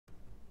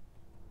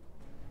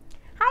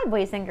Hi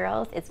boys and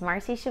girls, it's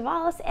Marci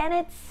Chavalas and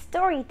it's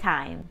story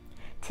time.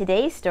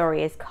 Today's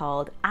story is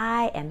called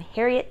I Am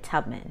Harriet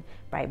Tubman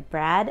by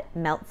Brad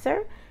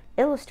Meltzer,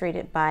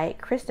 illustrated by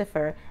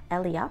Christopher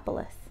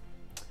Eliopoulos.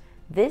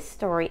 This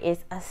story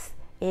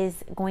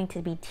is going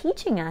to be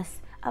teaching us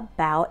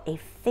about a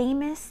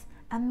famous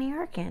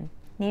American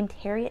named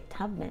Harriet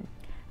Tubman.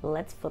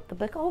 Let's flip the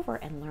book over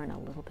and learn a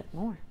little bit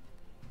more.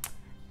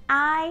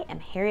 I am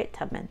Harriet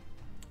Tubman.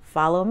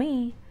 Follow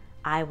me.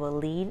 I will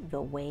lead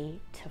the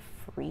way to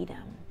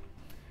freedom.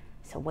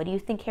 So what do you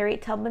think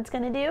Harriet Tubman's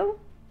going to do?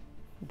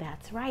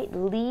 That's right,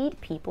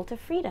 lead people to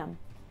freedom.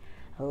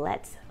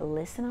 Let's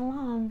listen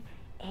along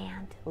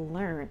and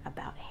learn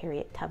about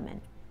Harriet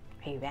Tubman.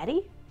 Are you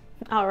ready?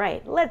 All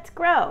right, let's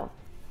grow.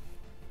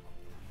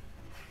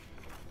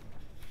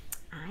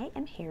 I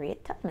am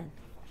Harriet Tubman.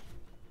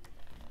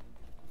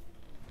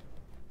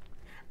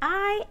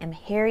 I am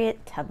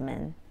Harriet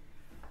Tubman.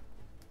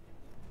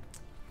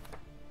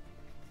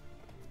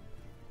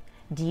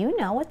 Do you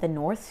know what the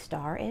North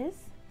Star is?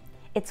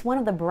 It's one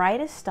of the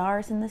brightest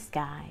stars in the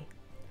sky.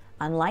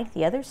 Unlike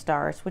the other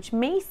stars, which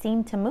may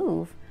seem to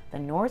move, the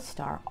North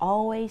Star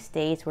always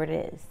stays where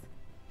it is.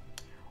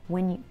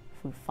 When you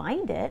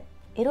find it,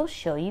 it'll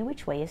show you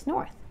which way is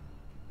north.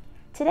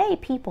 Today,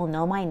 people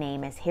know my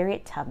name as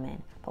Harriet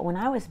Tubman, but when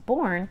I was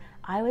born,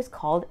 I was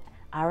called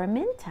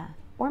Araminta,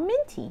 or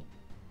Minty.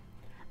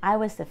 I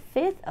was the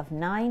fifth of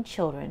 9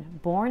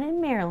 children born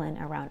in Maryland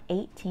around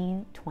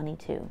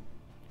 1822.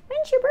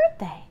 When's your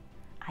birthday?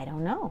 I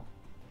don't know.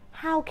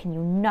 How can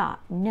you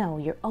not know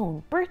your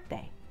own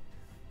birthday?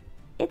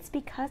 It's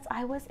because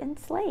I was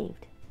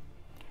enslaved.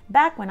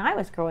 Back when I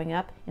was growing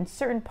up, in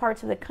certain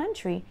parts of the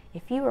country,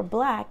 if you were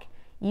black,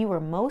 you were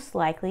most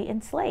likely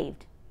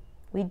enslaved.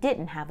 We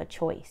didn't have a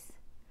choice.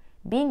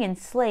 Being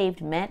enslaved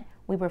meant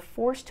we were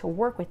forced to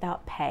work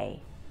without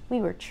pay.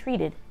 We were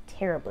treated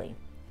terribly.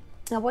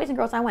 Now, boys and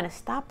girls, I want to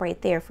stop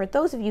right there. For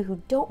those of you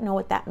who don't know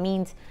what that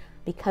means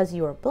because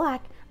you are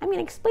black, I'm going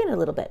to explain it a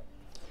little bit.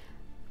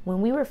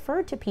 When we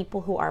refer to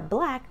people who are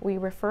black, we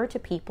refer to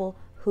people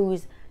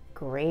whose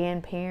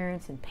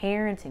grandparents and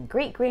parents and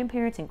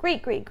great-grandparents and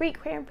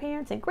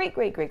great-great-great-grandparents and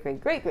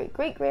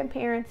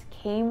great-great-great-great-great-great-great-grandparents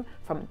came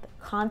from the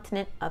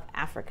continent of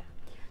Africa.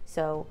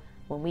 So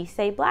when we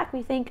say black,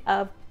 we think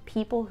of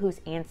people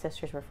whose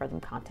ancestors were from the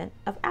continent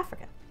of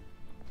Africa.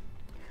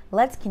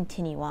 Let's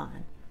continue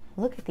on.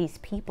 Look at these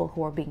people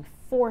who are being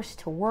forced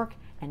to work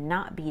and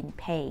not being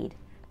paid.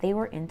 They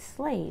were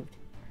enslaved.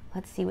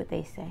 Let's see what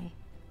they say.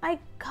 I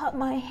cut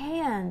my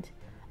hand.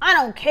 I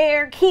don't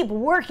care. Keep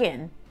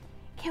working.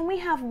 Can we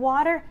have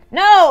water?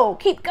 No,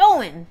 keep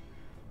going.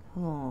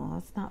 Oh,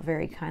 that's not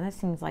very kind. That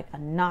seems like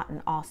not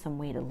an awesome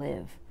way to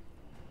live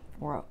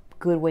or a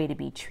good way to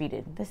be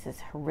treated. This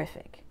is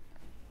horrific.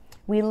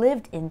 We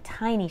lived in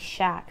tiny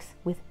shacks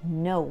with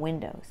no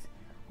windows.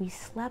 We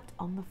slept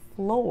on the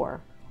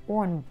floor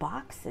or in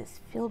boxes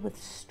filled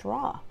with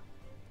straw.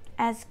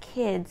 As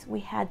kids,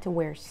 we had to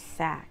wear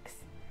sacks,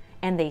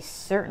 and they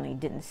certainly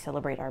didn't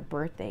celebrate our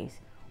birthdays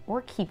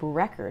or keep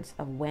records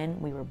of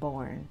when we were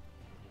born.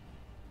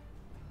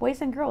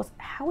 Boys and girls,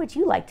 how would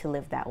you like to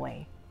live that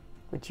way?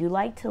 Would you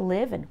like to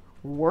live and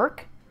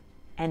work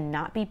and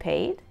not be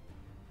paid?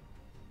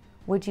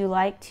 Would you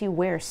like to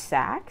wear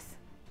sacks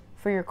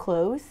for your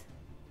clothes?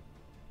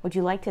 Would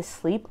you like to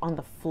sleep on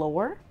the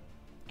floor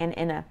and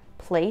in a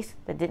place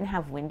that didn't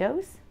have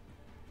windows?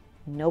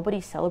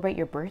 Nobody celebrate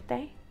your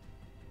birthday?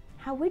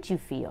 How would you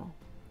feel?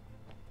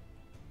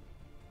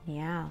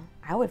 Yeah,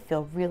 I would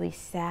feel really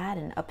sad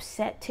and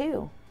upset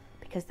too,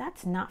 because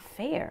that's not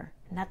fair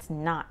and that's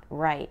not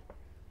right.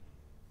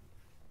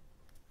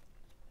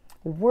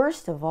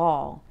 Worst of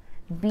all,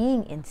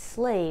 being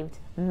enslaved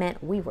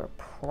meant we were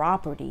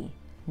property,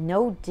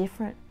 no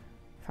different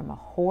from a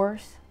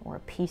horse or a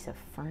piece of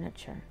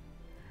furniture.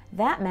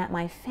 That meant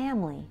my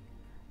family,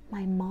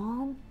 my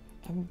mom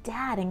and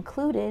dad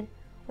included,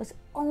 was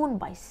owned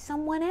by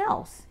someone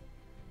else.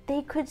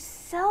 They could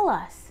sell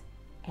us,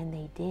 and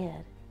they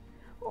did.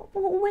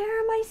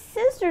 Where are my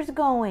sisters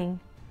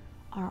going?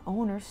 Our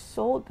owners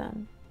sold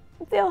them.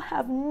 They'll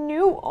have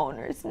new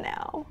owners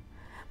now.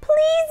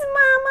 Please,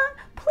 Mama,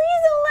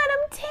 please don't let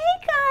them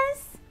take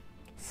us.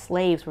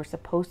 Slaves were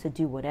supposed to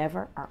do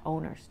whatever our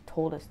owners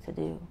told us to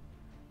do.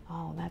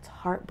 Oh, that's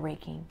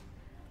heartbreaking.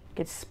 We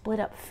could split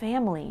up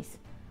families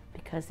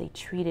because they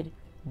treated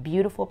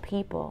beautiful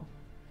people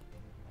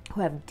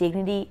who have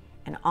dignity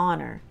and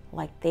honor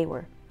like they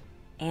were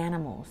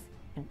animals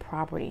and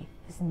property.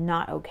 Is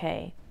not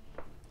okay.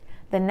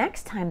 The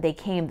next time they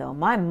came, though,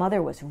 my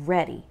mother was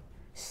ready.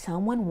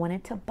 Someone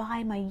wanted to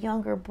buy my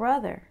younger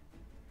brother.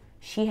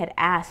 She had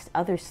asked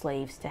other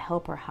slaves to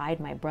help her hide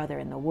my brother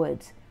in the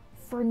woods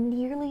for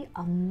nearly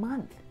a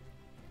month.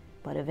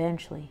 But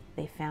eventually,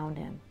 they found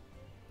him.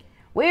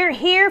 We're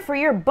here for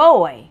your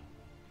boy.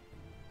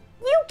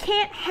 You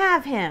can't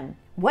have him.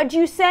 What'd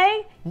you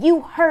say?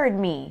 You heard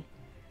me.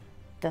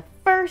 The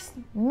first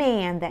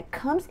man that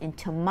comes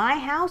into my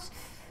house,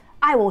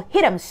 I will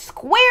hit him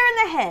square in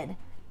the head.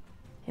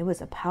 It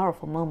was a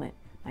powerful moment.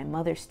 My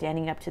mother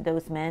standing up to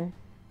those men.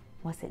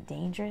 Was it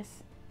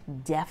dangerous?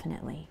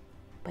 Definitely.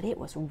 But it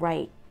was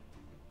right.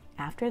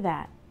 After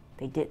that,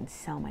 they didn't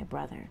sell my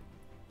brother.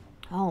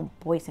 Oh,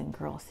 boys and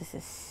girls, this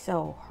is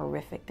so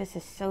horrific. This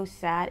is so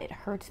sad. It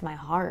hurts my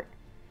heart.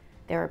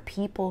 There are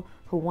people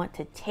who want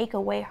to take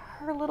away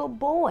her little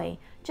boy,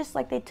 just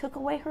like they took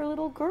away her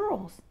little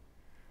girls.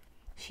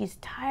 She's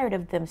tired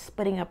of them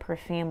splitting up her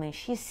family.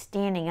 She's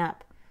standing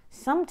up.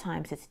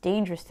 Sometimes it's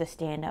dangerous to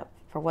stand up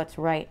for what's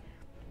right,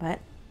 but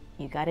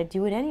you got to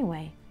do it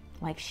anyway,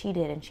 like she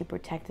did, and she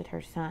protected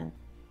her son.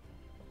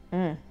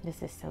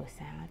 This is so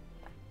sad.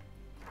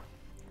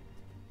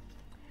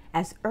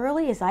 As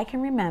early as I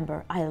can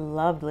remember, I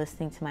loved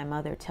listening to my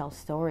mother tell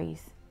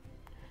stories.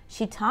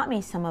 She taught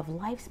me some of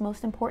life's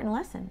most important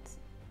lessons.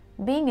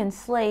 Being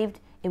enslaved,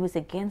 it was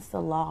against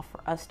the law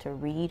for us to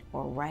read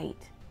or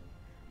write.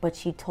 But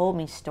she told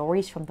me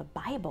stories from the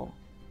Bible,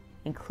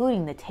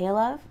 including the tale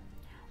of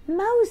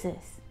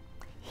Moses.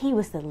 He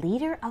was the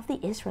leader of the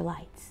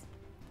Israelites.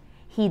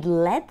 He'd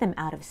led them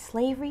out of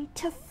slavery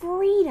to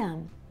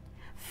freedom.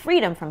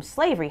 Freedom from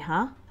slavery,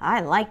 huh?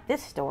 I like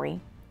this story.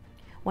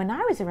 When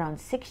I was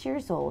around 6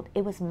 years old,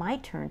 it was my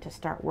turn to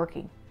start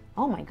working.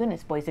 Oh my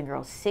goodness, boys and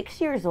girls,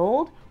 6 years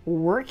old?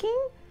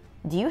 Working?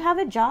 Do you have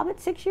a job at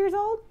 6 years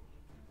old?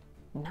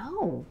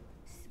 No.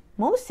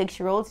 Most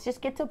 6-year-olds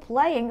just get to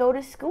play and go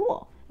to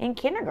school in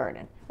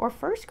kindergarten or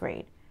first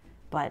grade.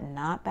 But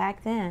not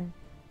back then.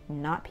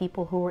 Not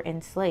people who were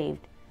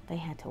enslaved. They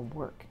had to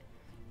work.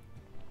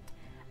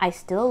 I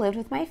still lived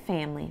with my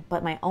family,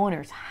 but my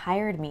owners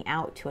hired me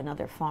out to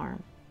another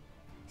farm.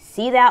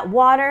 See that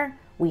water?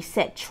 We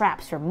set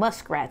traps for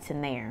muskrats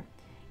in there.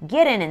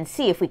 Get in and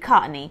see if we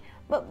caught any.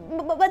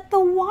 But the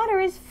water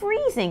is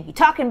freezing. You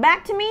talking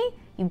back to me?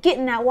 You get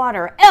in that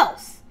water or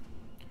else.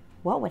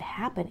 What would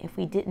happen if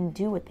we didn't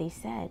do what they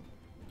said?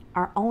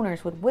 Our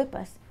owners would whip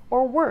us,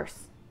 or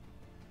worse.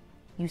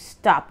 You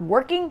stopped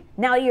working,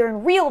 now you're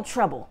in real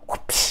trouble.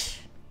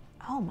 Whoopsh.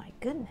 Oh my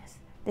goodness.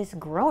 This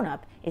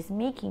grown-up is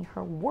making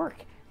her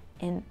work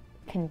in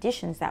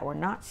conditions that were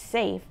not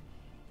safe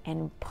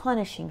and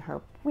punishing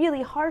her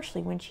really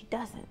harshly when she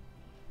doesn't.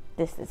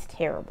 This is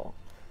terrible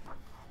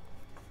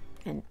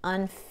and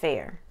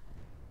unfair.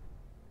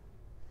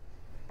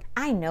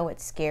 I know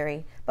it's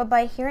scary, but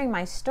by hearing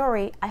my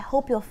story, I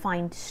hope you'll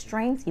find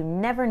strength you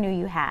never knew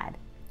you had.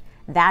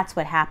 That's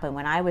what happened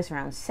when I was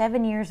around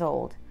 7 years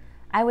old.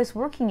 I was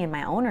working in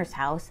my owner's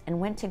house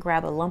and went to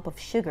grab a lump of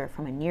sugar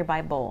from a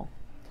nearby bowl.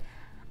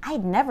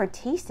 I'd never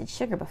tasted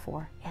sugar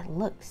before. It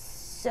looked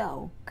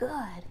so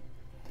good.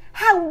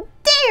 How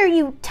dare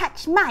you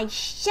touch my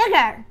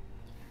sugar?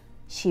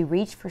 She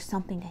reached for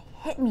something to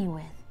hit me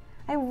with.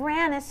 I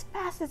ran as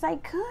fast as I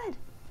could.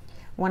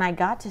 When I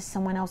got to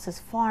someone else's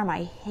farm,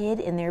 I hid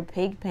in their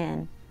pig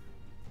pen.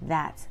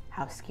 That's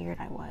how scared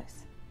I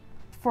was.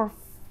 For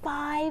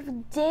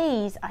 5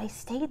 days, I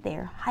stayed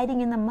there,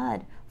 hiding in the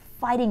mud,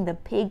 fighting the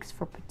pigs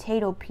for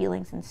potato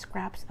peelings and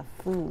scraps of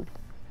food.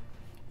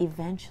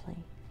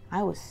 Eventually,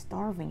 I was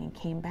starving and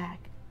came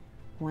back.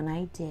 When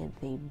I did,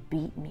 they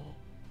beat me.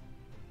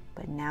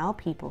 But now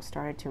people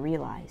started to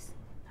realize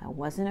I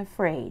wasn't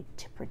afraid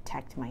to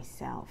protect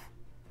myself.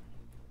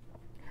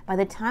 By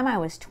the time I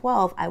was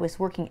 12, I was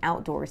working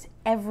outdoors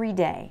every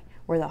day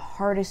where the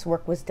hardest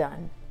work was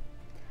done.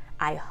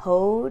 I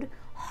hoed,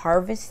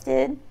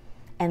 harvested,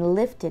 and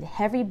lifted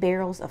heavy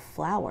barrels of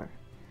flour.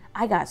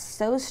 I got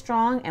so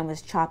strong and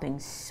was chopping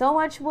so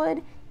much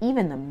wood,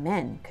 even the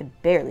men could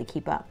barely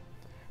keep up.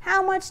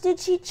 How much did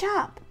she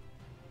chop?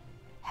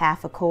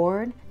 Half a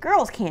cord.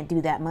 Girls can't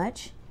do that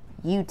much.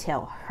 You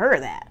tell her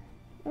that.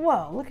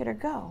 Whoa, look at her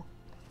go.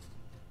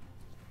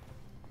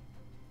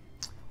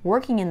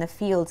 Working in the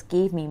fields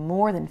gave me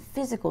more than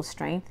physical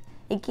strength.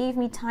 It gave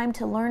me time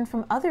to learn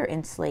from other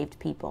enslaved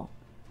people.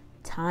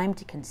 Time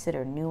to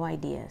consider new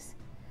ideas.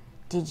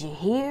 Did you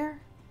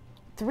hear?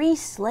 3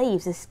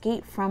 slaves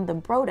escaped from the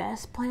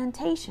Brodas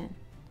plantation.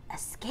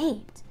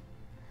 Escaped.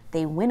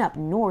 They went up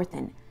north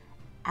and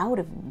out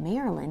of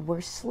Maryland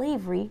where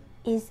slavery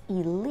is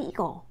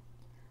illegal.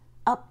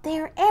 Up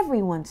there,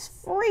 everyone's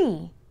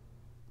free.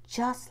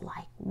 Just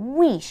like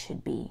we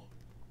should be.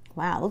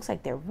 Wow, looks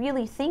like they're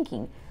really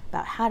thinking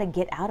about how to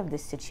get out of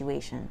this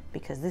situation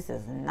because this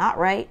is not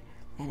right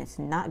and it's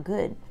not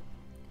good.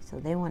 So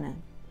they want to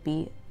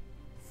be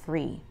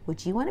free.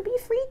 Would you want to be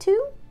free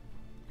too?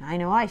 I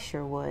know I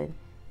sure would.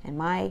 And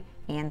my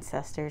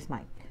ancestors,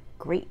 my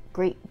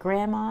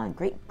great-great-grandma and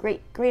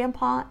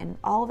great-great-grandpa and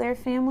all their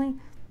family,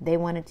 they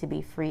wanted to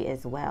be free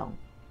as well.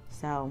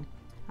 So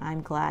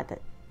I'm glad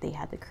that they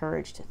had the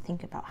courage to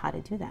think about how to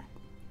do that.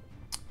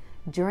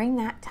 During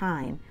that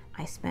time,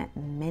 I spent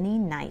many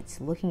nights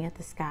looking at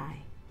the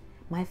sky.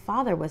 My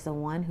father was the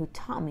one who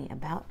taught me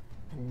about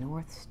the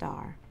North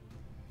Star.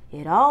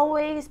 It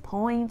always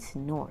points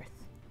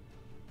north.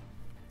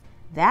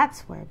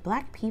 That's where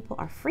black people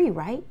are free,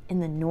 right? In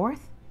the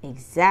north?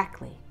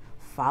 Exactly.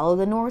 Follow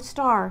the North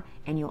Star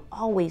and you'll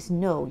always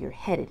know you're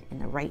headed in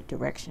the right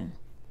direction.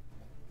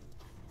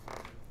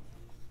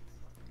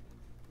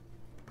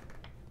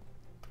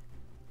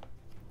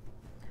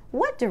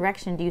 What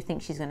direction do you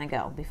think she's going to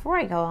go? Before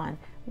I go on,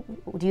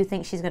 do you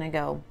think she's going to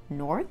go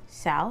north,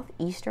 south,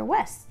 east, or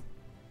west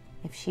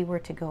if she were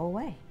to go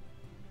away?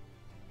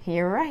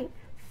 You're right.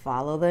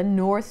 Follow the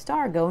North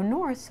Star. Go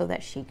north so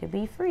that she could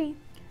be free.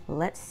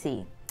 Let's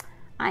see.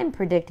 I'm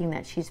predicting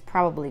that she's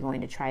probably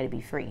going to try to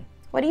be free.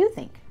 What do you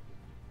think?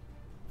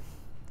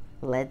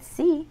 Let's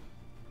see.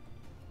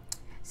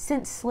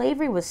 Since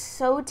slavery was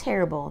so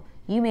terrible,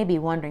 you may be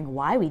wondering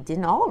why we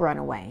didn't all run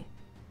away.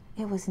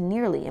 It was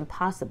nearly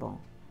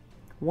impossible.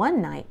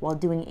 One night, while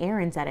doing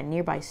errands at a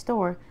nearby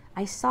store,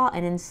 I saw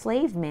an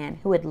enslaved man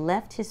who had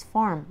left his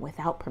farm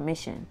without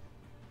permission.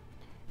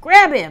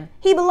 "Grab him!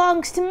 He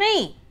belongs to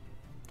me!"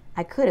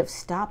 I could have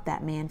stopped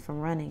that man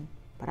from running,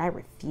 but I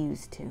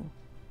refused to.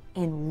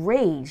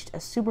 Enraged, a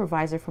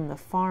supervisor from the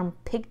farm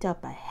picked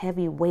up a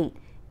heavy weight,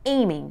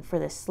 aiming for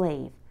the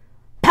slave.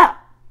 Pow!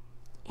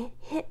 It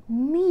hit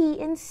me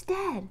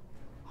instead.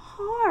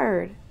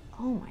 Hard.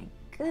 Oh my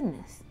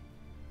goodness.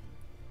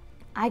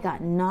 I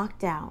got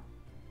knocked out.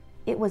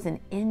 It was an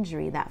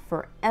injury that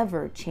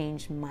forever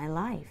changed my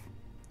life.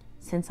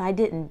 Since I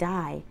didn't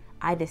die,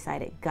 I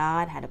decided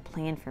God had a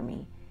plan for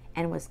me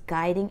and was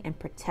guiding and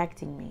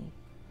protecting me.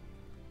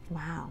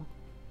 Wow,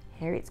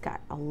 Harriet's got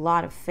a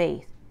lot of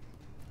faith.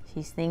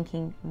 She's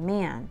thinking,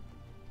 man,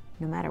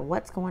 no matter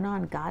what's going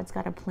on, God's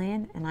got a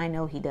plan, and I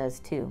know He does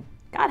too.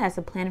 God has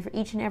a plan for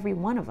each and every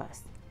one of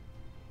us.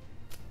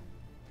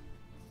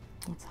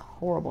 It's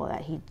horrible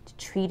that He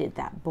treated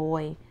that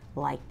boy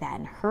like that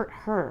and hurt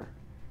her.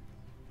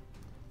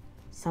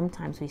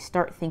 Sometimes we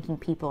start thinking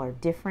people are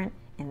different,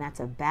 and that's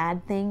a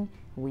bad thing.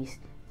 We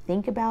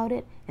think about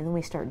it, and then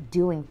we start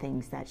doing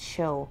things that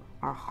show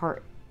our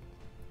heart,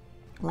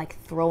 like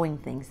throwing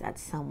things at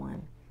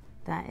someone.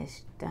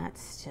 That's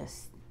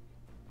just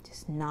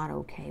not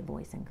okay,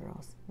 boys and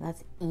girls.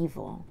 That's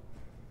evil.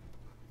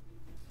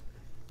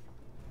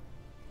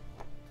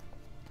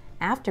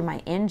 After my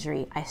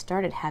injury, I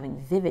started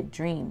having vivid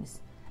dreams.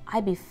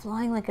 I'd be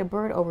flying like a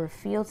bird over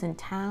fields and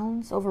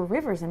towns, over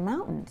rivers and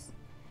mountains.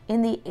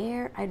 In the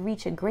air, I'd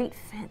reach a great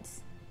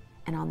fence,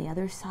 and on the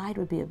other side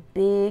would be a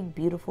big,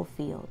 beautiful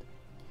field.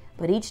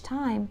 But each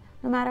time,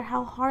 no matter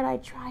how hard I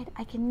tried,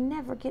 I could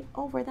never get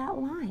over that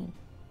line.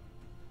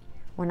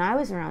 When I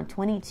was around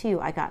 22,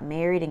 I got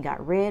married and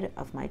got rid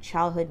of my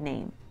childhood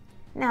name.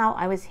 Now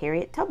I was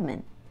Harriet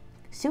Tubman.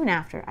 Soon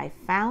after, I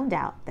found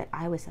out that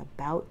I was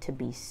about to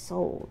be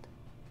sold.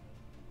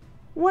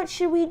 What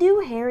should we do,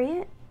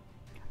 Harriet?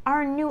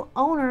 Our new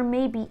owner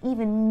may be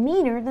even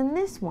meaner than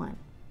this one.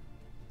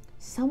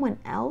 Someone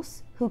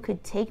else who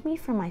could take me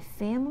from my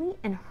family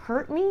and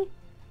hurt me?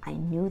 I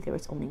knew there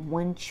was only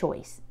one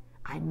choice.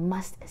 I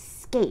must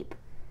escape.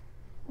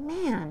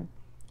 Man,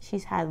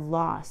 she's had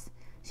loss.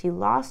 She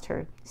lost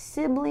her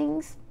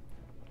siblings.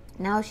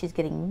 Now she's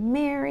getting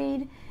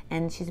married,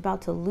 and she's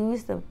about to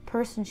lose the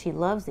person she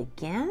loves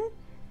again?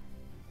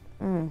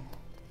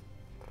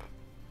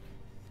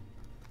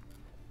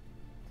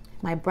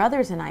 My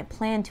brothers and I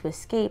planned to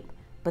escape,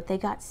 but they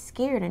got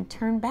scared and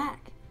turned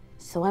back.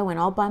 So I went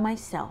all by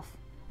myself.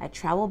 I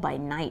traveled by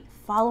night,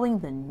 following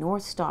the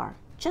North Star,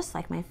 just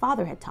like my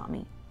father had taught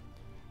me.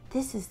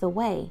 This is the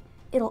way.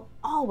 It'll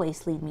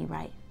always lead me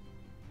right.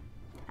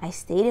 I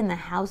stayed in the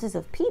houses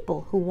of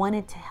people who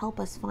wanted to help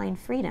us find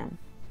freedom.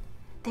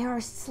 There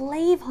are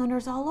slave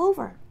hunters all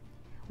over.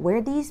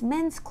 Wear these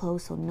men's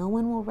clothes so no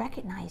one will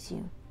recognize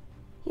you.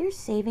 You're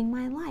saving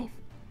my life.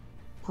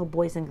 Oh,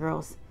 boys and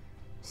girls,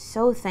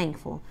 so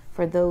thankful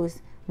for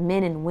those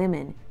men and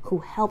women who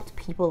helped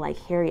people like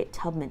Harriet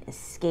Tubman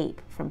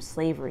escape from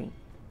slavery.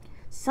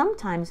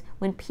 Sometimes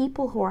when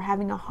people who are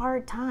having a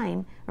hard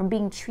time or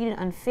being treated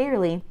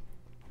unfairly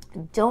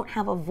don't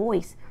have a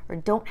voice or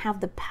don't have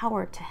the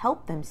power to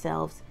help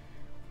themselves,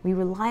 we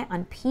rely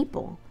on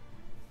people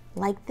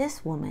like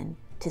this woman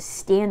to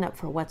stand up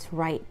for what's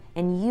right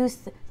and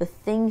use the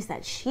things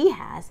that she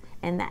has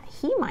and that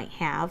he might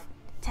have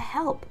to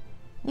help.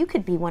 You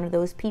could be one of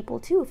those people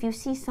too. If you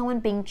see someone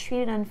being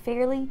treated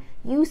unfairly,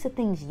 use the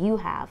things you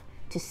have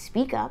to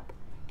speak up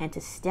and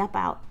to step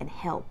out and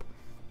help.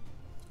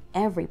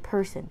 Every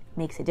person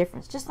makes a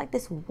difference, just like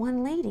this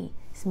one lady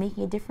is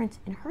making a difference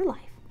in her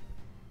life.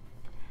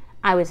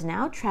 I was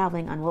now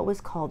traveling on what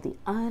was called the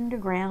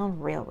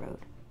Underground Railroad.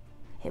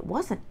 It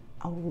wasn't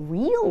a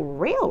real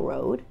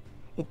railroad.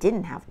 It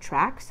didn't have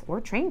tracks or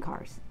train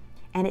cars,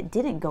 and it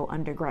didn't go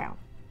underground.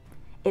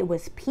 It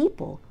was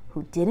people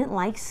who didn't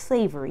like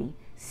slavery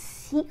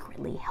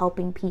secretly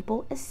helping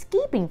people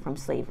escaping from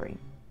slavery.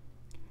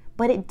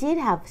 But it did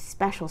have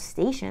special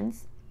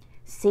stations,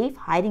 safe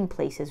hiding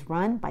places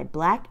run by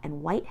black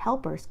and white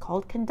helpers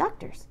called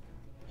conductors.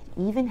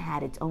 It even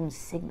had its own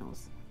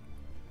signals.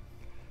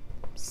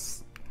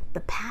 The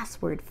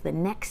password for the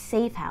next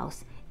safe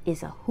house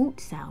is a hoot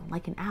sound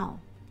like an owl.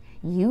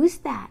 Use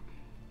that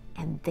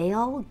and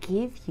they'll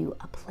give you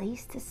a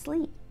place to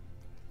sleep.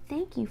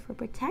 Thank you for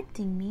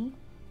protecting me.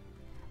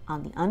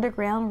 On the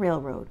Underground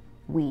Railroad,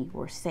 we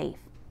were safe.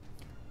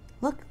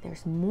 Look,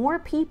 there's more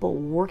people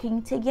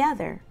working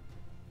together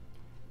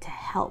to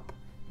help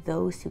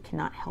those who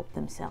cannot help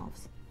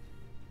themselves.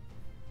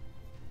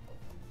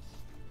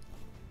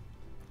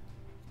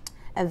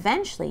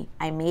 Eventually,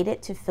 I made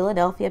it to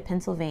Philadelphia,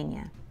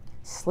 Pennsylvania.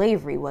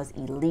 Slavery was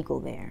illegal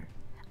there.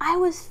 I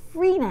was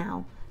free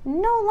now,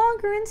 no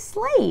longer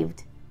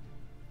enslaved.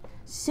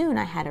 Soon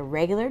I had a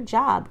regular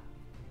job,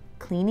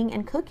 cleaning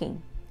and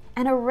cooking,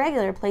 and a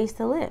regular place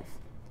to live.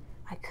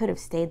 I could have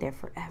stayed there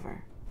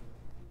forever.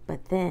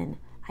 But then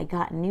I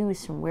got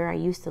news from where I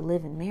used to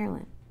live in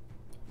Maryland.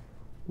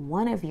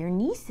 One of your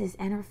nieces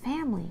and her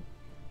family,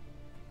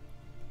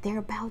 they're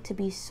about to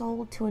be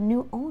sold to a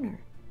new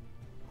owner.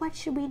 What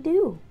should we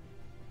do?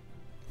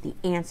 The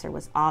answer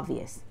was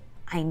obvious.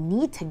 I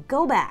need to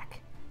go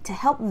back to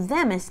help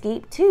them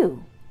escape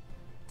too.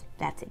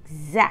 That's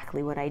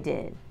exactly what I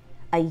did.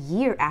 A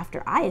year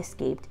after I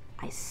escaped,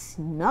 I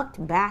snuck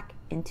back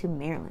into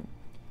Maryland.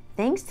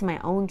 Thanks to my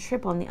own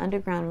trip on the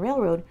Underground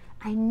Railroad,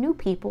 I knew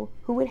people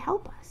who would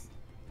help us.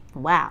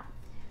 Wow,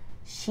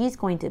 she's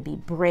going to be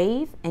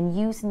brave and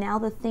use now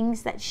the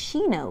things that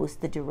she knows,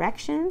 the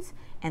directions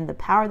and the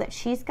power that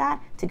she's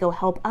got to go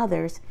help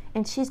others,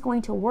 and she's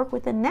going to work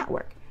with a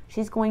network.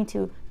 She's going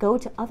to go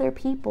to other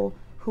people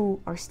who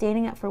are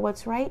standing up for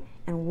what's right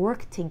and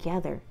work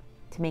together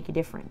to make a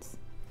difference.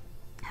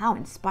 How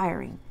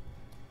inspiring.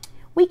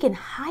 We can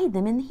hide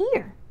them in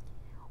here.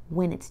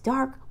 When it's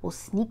dark, we'll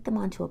sneak them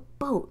onto a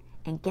boat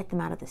and get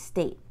them out of the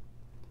state.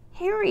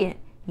 Harriet,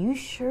 you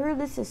sure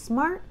this is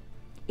smart?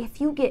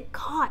 If you get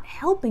caught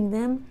helping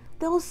them,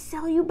 they'll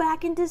sell you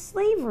back into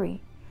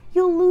slavery.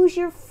 You'll lose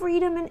your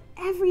freedom and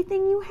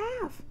everything you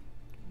have.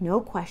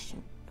 No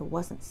question, it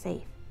wasn't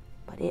safe,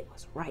 but it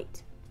was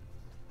right.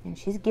 And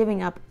she's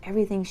giving up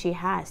everything she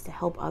has to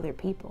help other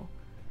people.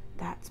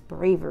 That's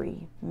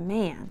bravery,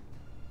 man.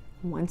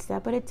 One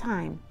step at a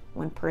time,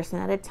 one person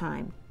at a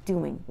time,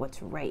 doing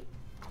what's right.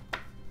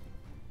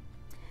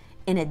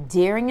 In a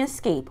daring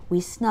escape,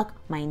 we snuck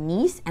my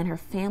niece and her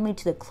family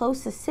to the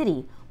closest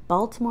city,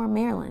 Baltimore,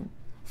 Maryland.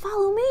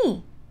 Follow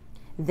me.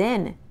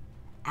 Then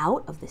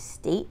out of the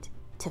state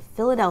to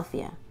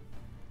Philadelphia.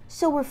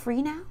 So we're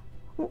free now?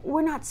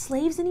 We're not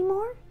slaves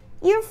anymore?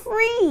 You're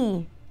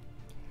free.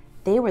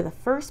 They were the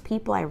first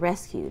people I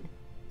rescued,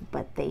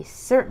 but they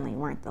certainly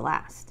weren't the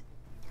last.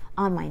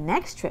 On my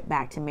next trip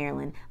back to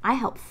Maryland, I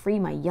helped free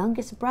my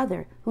youngest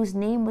brother, whose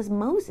name was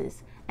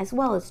Moses, as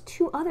well as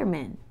 2 other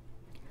men.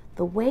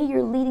 The way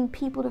you're leading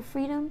people to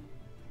freedom,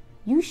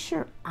 you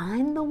sure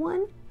I'm the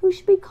one who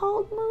should be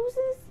called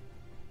Moses?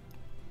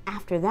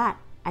 After that,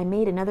 I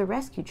made another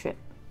rescue trip,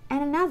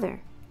 and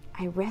another.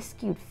 I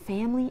rescued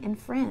family and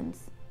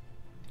friends.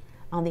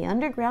 On the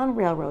Underground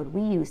Railroad,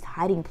 we used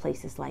hiding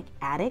places like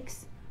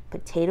attics,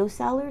 potato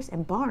cellars,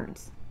 and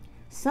barns.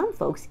 Some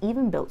folks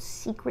even built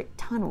secret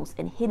tunnels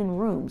and hidden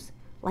rooms,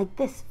 like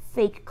this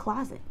fake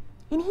closet.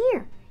 In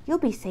here, you'll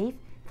be safe.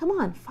 Come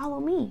on,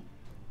 follow me.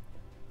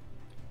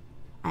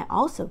 I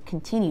also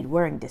continued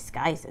wearing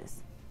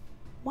disguises.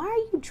 Why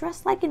are you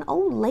dressed like an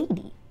old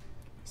lady?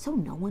 So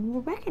no one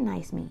will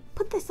recognize me.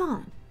 Put this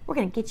on. We're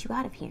going to get you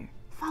out of here.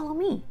 Follow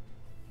me.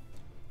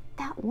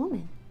 That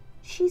woman,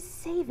 she's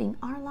saving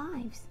our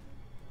lives.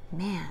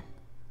 Man,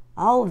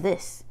 all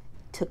this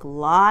took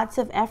lots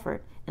of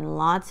effort and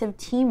lots of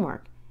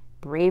teamwork,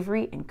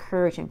 bravery and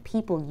courage, and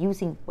people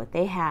using what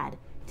they had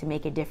to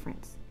make a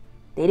difference.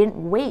 They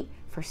didn't wait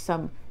for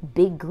some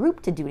big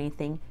group to do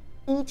anything.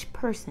 Each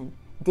person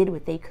did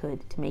what they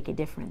could to make a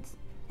difference,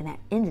 and that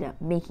ended up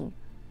making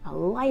a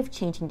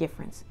life-changing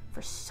difference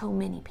for so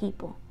many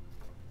people.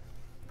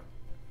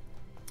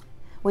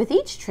 With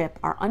each trip,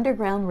 our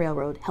Underground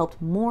Railroad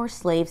helped more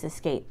slaves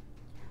escape.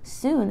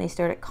 Soon they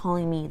started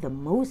calling me the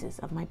Moses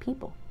of my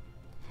people.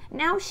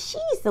 Now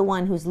she's the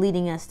one who's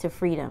leading us to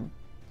freedom.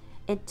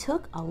 It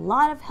took a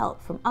lot of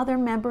help from other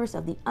members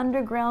of the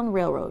Underground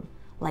Railroad,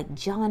 like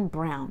John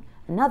Brown,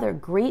 another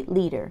great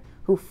leader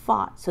who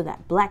fought so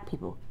that black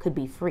people could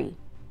be free.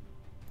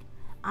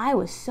 I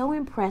was so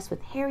impressed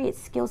with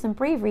Harriet's skills and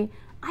bravery,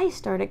 I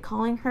started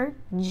calling her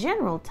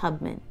General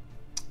Tubman.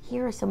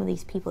 Here are some of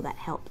these people that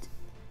helped.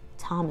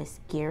 Thomas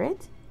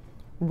Garrett,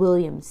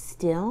 William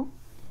Still,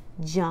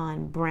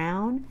 John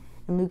Brown,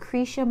 and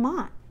Lucretia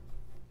Mott.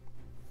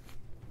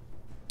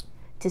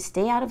 To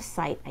stay out of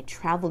sight, I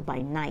traveled by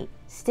night,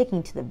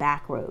 sticking to the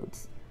back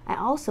roads. I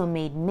also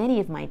made many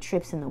of my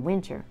trips in the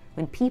winter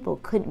when people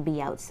couldn't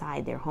be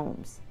outside their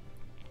homes.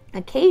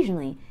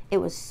 Occasionally, it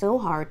was so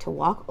hard to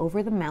walk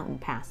over the mountain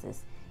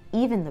passes.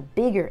 Even the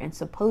bigger and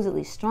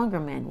supposedly stronger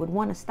men would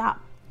want to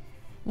stop.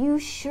 You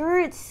sure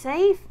it's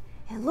safe?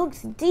 It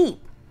looks deep.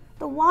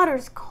 The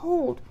water's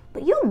cold,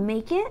 but you'll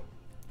make it.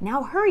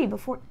 Now hurry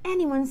before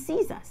anyone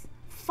sees us.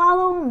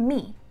 Follow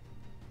me.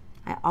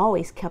 I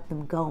always kept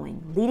them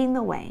going, leading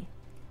the way.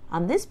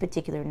 On this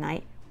particular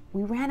night,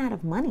 we ran out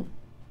of money.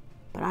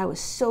 But I was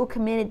so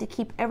committed to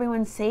keep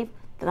everyone safe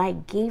that I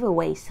gave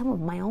away some of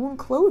my own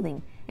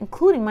clothing,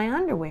 including my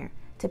underwear,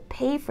 to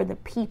pay for the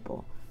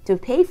people, to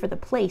pay for the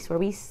place where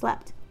we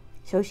slept.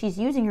 So she's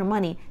using her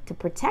money to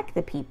protect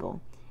the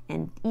people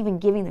and even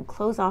giving them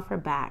clothes off her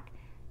back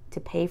to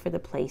pay for the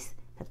place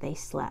that they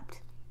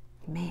slept.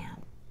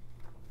 Man,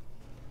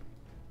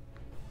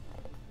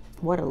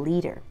 what a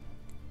leader.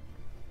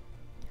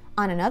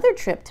 On another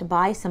trip to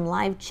buy some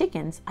live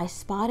chickens, I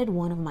spotted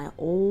one of my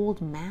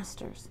old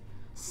masters,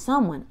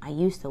 someone I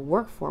used to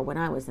work for when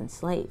I was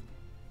enslaved.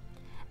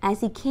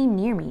 As he came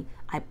near me,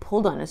 I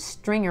pulled on a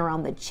string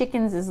around the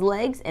chickens'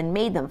 legs and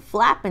made them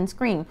flap and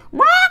scream,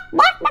 "Quack,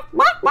 quack, quack,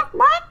 quack, quack,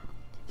 quack."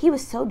 He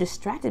was so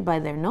distracted by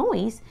their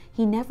noise,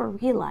 he never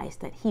realized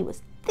that he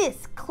was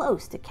this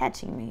close to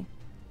catching me.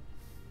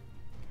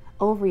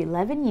 Over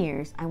 11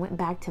 years, I went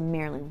back to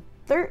Maryland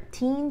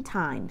 13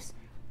 times,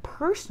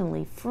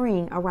 personally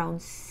freeing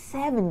around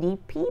 70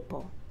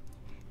 people.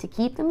 To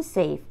keep them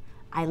safe,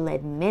 I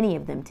led many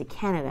of them to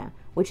Canada,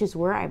 which is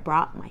where I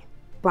brought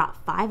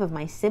 5 of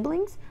my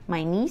siblings,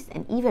 my niece,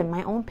 and even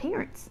my own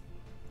parents.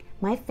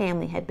 My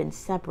family had been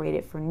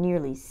separated for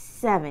nearly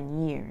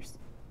 7 years.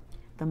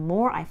 The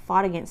more I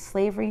fought against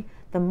slavery,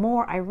 the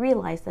more I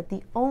realized that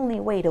the only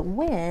way to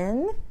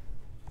win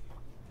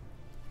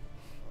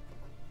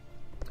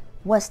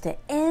was to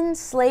end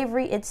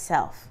slavery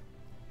itself.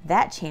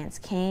 That chance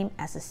came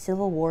as the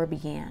Civil War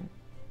began.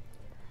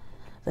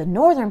 The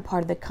northern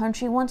part of the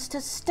country wants to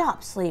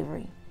stop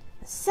slavery.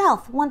 The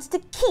South wants to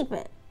keep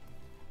it.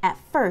 At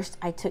first,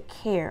 I took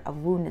care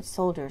of wounded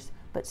soldiers,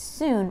 but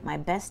soon my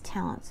best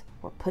talents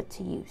were put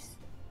to use.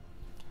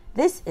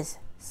 This is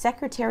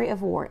Secretary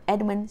of War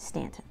Edwin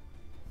Stanton.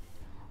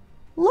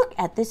 Look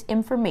at this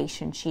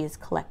information she has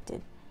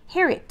collected.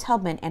 Harriet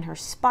Tubman and her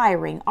spy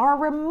ring are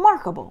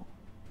remarkable.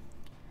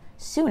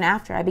 Soon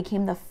after, I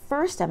became the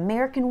first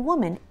American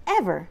woman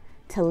ever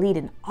to lead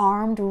an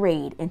armed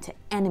raid into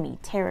enemy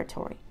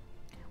territory.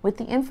 With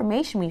the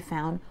information we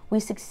found, we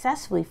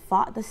successfully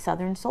fought the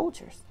Southern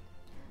soldiers.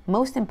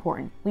 Most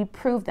important, we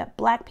proved that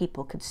black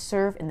people could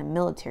serve in the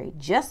military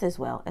just as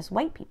well as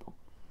white people.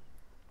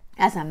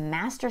 As a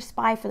master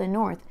spy for the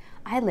North,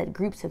 I led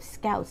groups of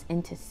scouts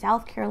into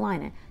South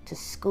Carolina to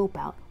scope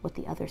out what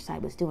the other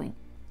side was doing.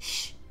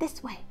 Shh,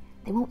 this way.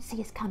 They won't see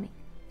us coming.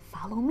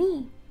 Follow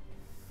me.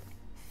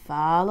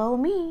 Follow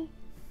me.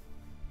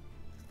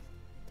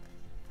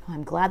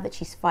 I'm glad that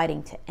she's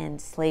fighting to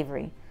end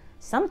slavery.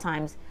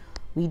 Sometimes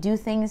we do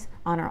things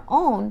on our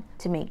own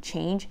to make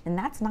change, and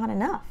that's not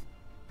enough.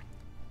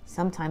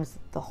 Sometimes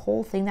the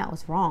whole thing that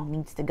was wrong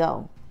needs to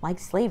go, like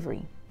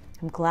slavery.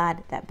 I'm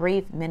glad that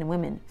brave men and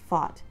women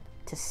fought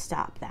to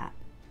stop that.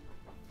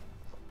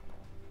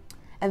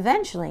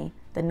 Eventually,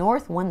 the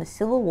North won the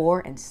Civil War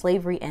and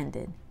slavery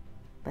ended.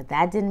 But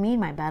that didn't mean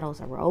my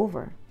battles were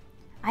over.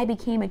 I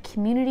became a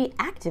community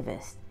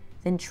activist,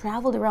 then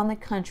traveled around the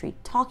country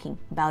talking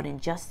about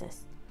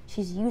injustice.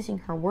 She's using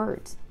her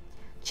words.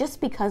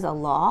 Just because a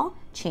law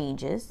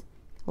changes,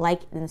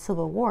 like in the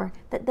Civil War,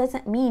 that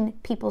doesn't mean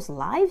people's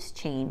lives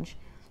change.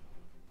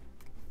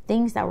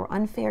 Things that were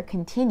unfair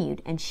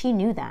continued, and she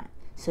knew that.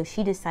 So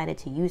she decided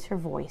to use her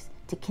voice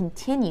to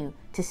continue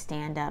to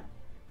stand up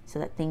so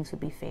that things would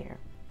be fair.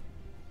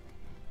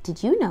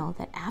 Did you know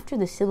that after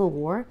the Civil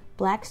War,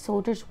 black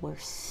soldiers were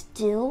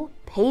still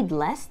paid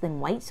less than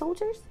white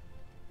soldiers?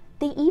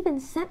 They even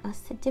sent us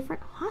to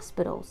different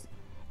hospitals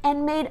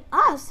and made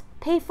us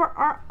pay for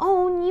our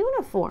own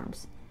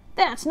uniforms.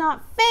 That's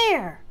not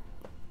fair.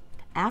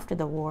 After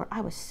the war,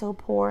 I was so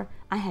poor,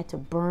 I had to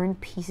burn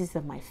pieces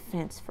of my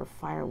fence for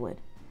firewood.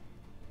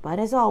 But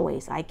as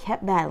always, I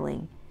kept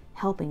battling,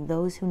 helping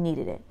those who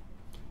needed it.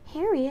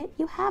 Harriet,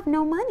 you have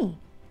no money.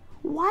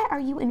 Why are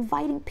you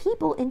inviting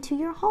people into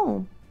your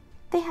home?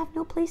 They have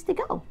no place to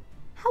go.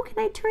 How can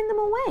I turn them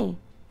away?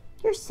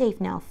 You're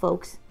safe now,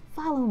 folks.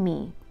 Follow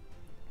me.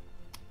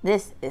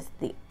 This is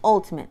the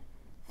ultimate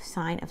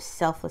sign of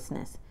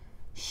selflessness.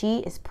 She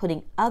is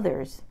putting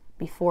others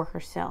before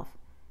herself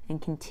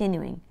and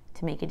continuing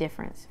to make a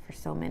difference for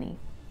so many.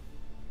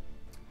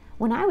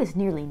 When I was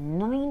nearly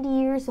 90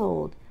 years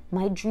old,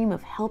 my dream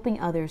of helping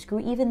others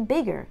grew even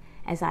bigger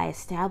as I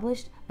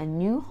established a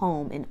new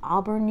home in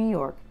Auburn, New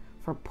York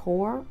for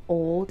poor,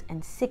 old,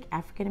 and sick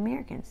African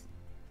Americans.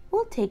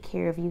 We'll take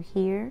care of you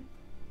here.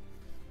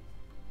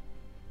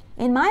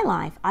 In my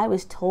life, I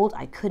was told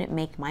I couldn't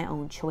make my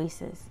own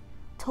choices,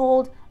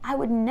 told I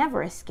would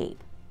never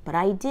escape, but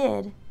I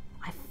did.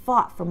 I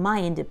fought for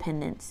my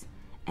independence,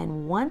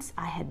 and once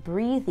I had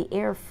breathed the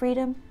air of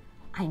freedom,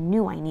 I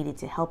knew I needed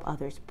to help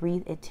others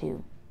breathe it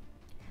too.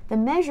 The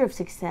measure of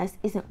success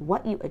isn't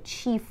what you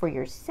achieve for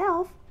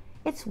yourself,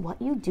 it's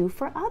what you do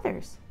for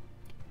others.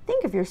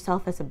 Think of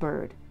yourself as a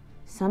bird.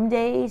 Some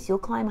days you'll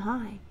climb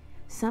high,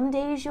 some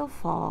days you'll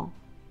fall,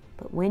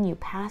 but when you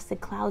pass the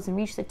clouds and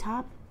reach the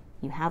top,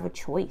 you have a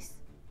choice.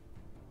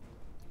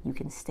 You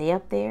can stay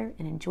up there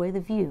and enjoy the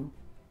view,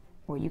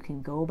 or you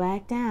can go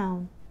back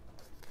down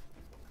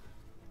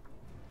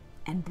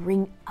and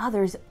bring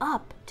others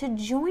up to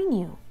join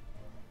you.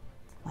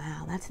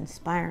 Wow, that's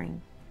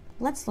inspiring.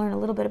 Let's learn a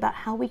little bit about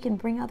how we can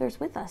bring others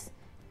with us.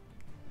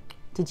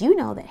 Did you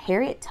know that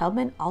Harriet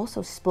Tubman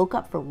also spoke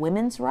up for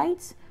women's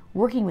rights,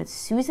 working with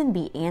Susan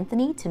B.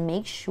 Anthony to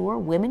make sure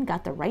women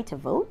got the right to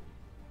vote?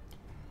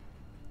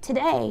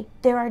 Today,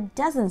 there are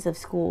dozens of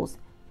schools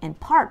and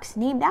parks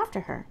named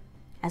after her,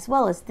 as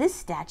well as this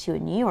statue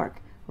in New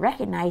York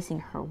recognizing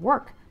her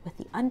work with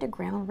the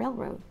Underground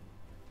Railroad.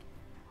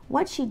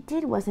 What she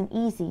did wasn't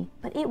easy,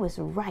 but it was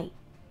right.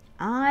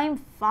 I'm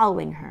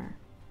following her.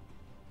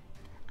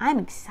 I'm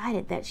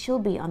excited that she'll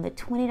be on the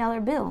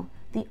 $20 bill,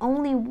 the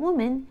only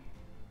woman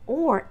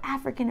or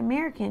African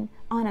American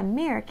on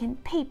American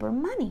paper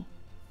money.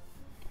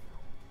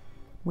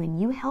 When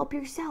you help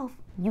yourself,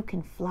 you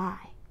can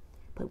fly.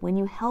 But when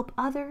you help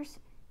others,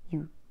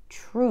 you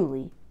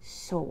truly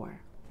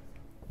soar.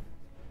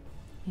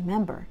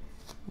 Remember,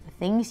 the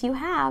things you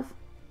have,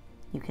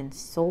 you can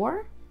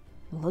soar,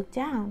 look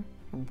down,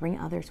 and bring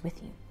others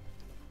with you.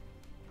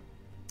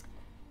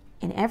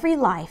 In every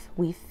life,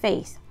 we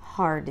face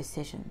hard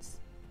decisions.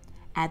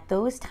 At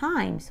those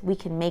times, we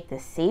can make the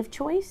safe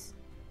choice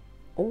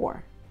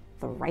or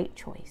the right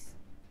choice.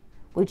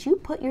 Would you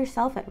put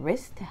yourself at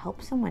risk to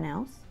help someone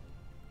else?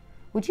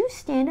 Would you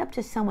stand up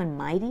to someone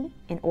mighty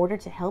in order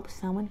to help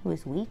someone who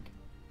is weak?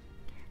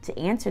 To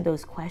answer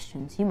those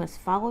questions, you must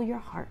follow your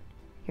heart,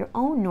 your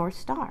own North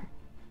Star.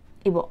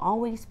 It will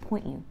always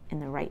point you in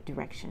the right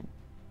direction.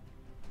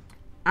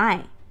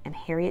 I am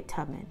Harriet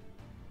Tubman.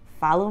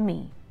 Follow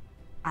me.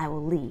 I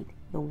will lead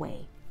the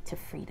way to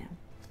freedom.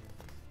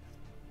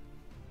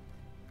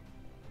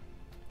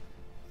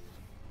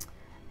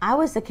 I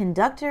was the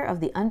conductor of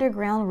the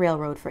Underground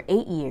Railroad for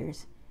 8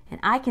 years,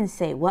 and I can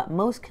say what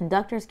most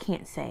conductors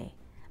can't say.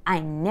 I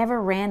never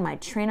ran my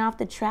train off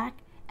the track,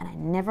 and I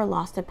never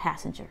lost a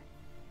passenger.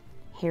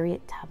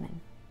 Harriet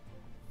Tubman.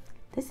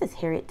 This is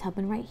Harriet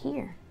Tubman right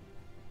here.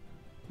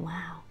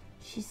 Wow,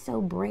 she's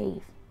so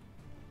brave.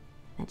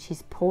 That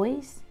she's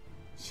poised,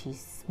 she's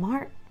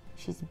smart,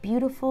 she's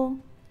beautiful.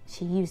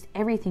 She used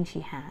everything she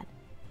had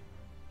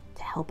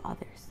to help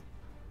others.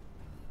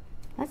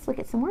 Let's look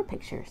at some more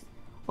pictures.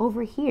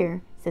 Over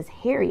here says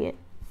Harriet,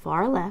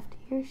 far left,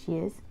 here she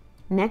is,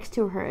 next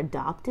to her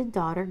adopted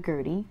daughter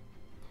Gertie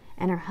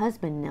and her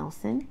husband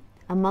Nelson,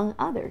 among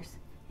others,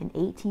 in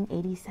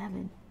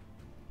 1887.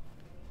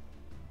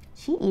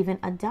 She even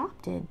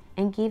adopted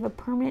and gave a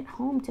permanent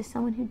home to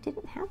someone who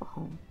didn't have a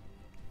home.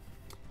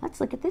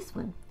 Let's look at this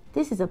one.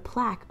 This is a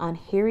plaque on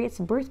Harriet's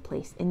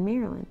birthplace in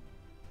Maryland.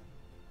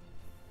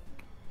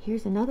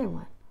 Here's another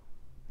one.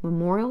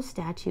 Memorial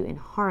statue in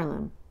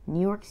Harlem, New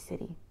York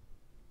City.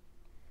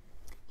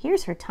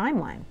 Here's her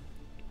timeline.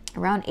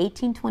 Around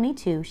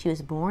 1822, she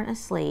was born a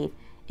slave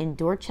in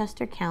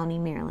Dorchester County,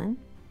 Maryland.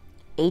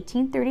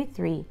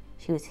 1833,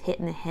 she was hit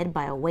in the head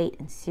by a weight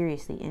and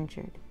seriously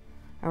injured.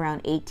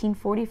 Around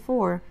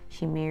 1844,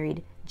 she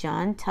married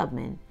John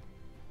Tubman.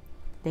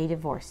 They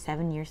divorced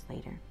 7 years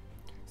later.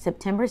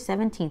 September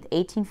 17,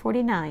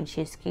 1849,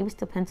 she escapes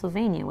to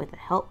Pennsylvania with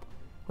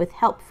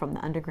help from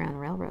the Underground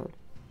Railroad.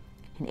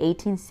 In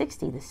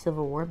 1860, the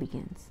Civil War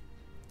begins.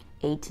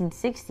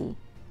 1860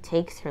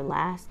 takes her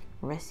last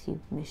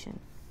rescue mission.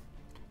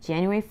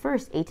 January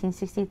 1st,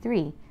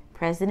 1863,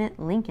 President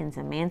Lincoln's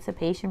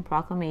Emancipation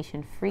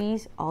Proclamation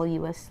frees all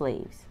U.S.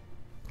 slaves.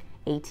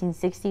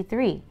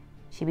 1863,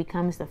 she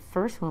becomes the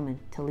first woman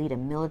to lead a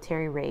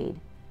military raid.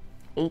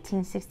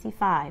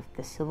 1865,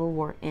 the Civil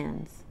War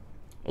ends.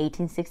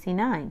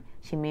 1869,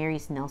 she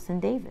marries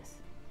Nelson Davis.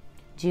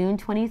 June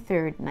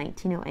 23,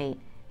 1908,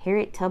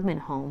 Harriet Tubman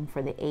Home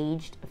for the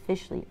Aged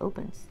officially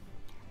opens.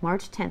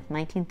 March 10,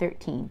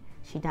 1913,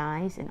 she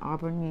dies in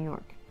Auburn, New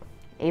York.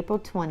 April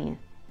 20,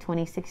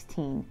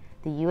 2016,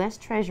 the U.S.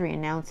 Treasury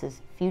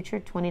announces future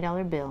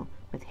 $20 bill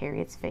with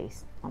Harriet's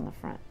face on the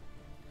front.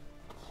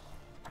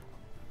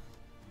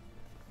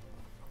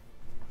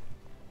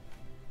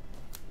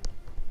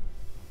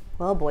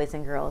 Well, boys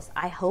and girls,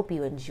 I hope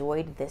you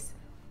enjoyed this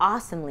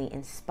awesomely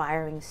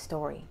inspiring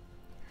story.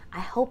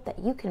 I hope that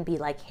you can be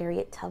like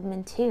Harriet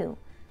Tubman too,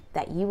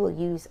 that you will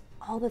use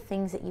all the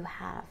things that you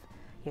have,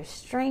 your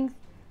strength,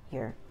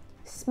 your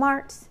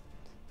smarts,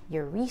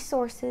 your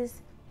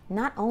resources,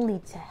 not only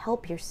to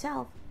help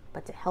yourself,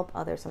 but to help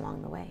others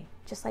along the way,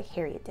 just like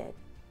Harriet did.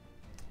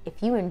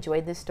 If you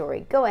enjoyed this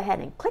story, go ahead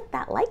and click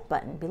that like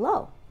button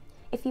below.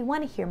 If you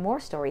want to hear more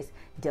stories,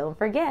 don't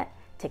forget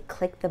to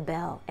click the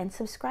bell and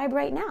subscribe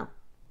right now.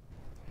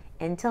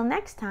 Until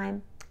next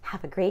time,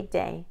 have a great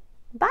day.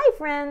 Bye,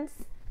 friends.